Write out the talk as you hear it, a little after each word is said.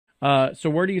So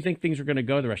where do you think things are going to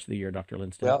go the rest of the year, Dr.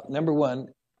 Lindstedt? Well, number one,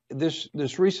 this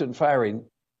recent firing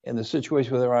and the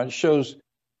situation with Iran shows,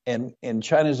 and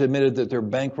China's admitted that they're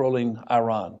bankrolling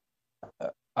Iran.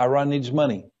 Iran needs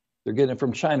money. They're getting it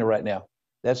from China right now.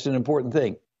 That's an important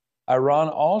thing. Iran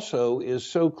also is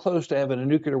so close to having a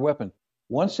nuclear weapon.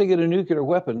 Once they get a nuclear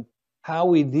weapon, how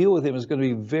we deal with them is going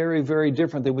to be very, very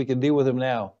different than we can deal with them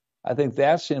now. I think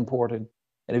that's important.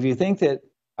 And if you think that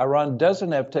Iran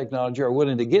doesn't have technology or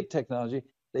willing to get technology,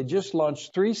 they just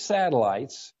launched 3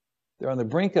 satellites. They're on the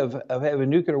brink of having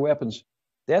nuclear weapons.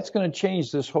 That's going to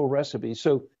change this whole recipe.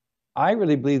 So I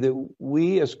really believe that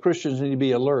we as Christians need to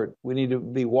be alert. We need to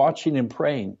be watching and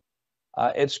praying.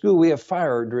 At school, we have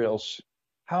fire drills.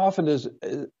 How often does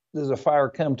a fire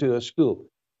come to a school?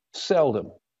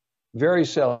 Seldom, very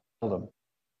seldom.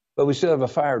 But we still have a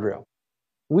fire drill.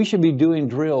 We should be doing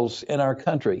drills in our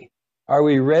country. Are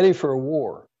we ready for a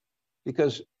war?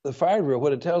 Because the fire drill,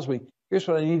 what it tells me, here's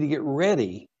what I need to get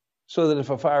ready so that if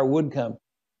a fire would come.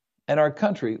 In our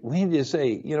country, we need to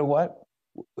say, you know what?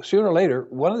 Sooner or later,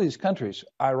 one of these countries,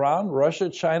 Iran, Russia,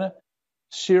 China,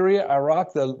 Syria,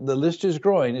 Iraq, the list is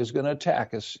growing, is going to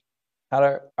attack us.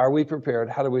 Are we prepared?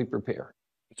 How do we prepare?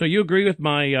 So you agree with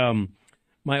my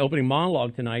opening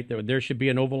monologue tonight that there should be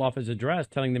an Oval Office address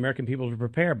telling the American people to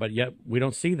prepare, but yet we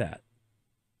don't see that.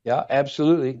 Yeah,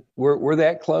 absolutely. We're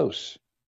that close.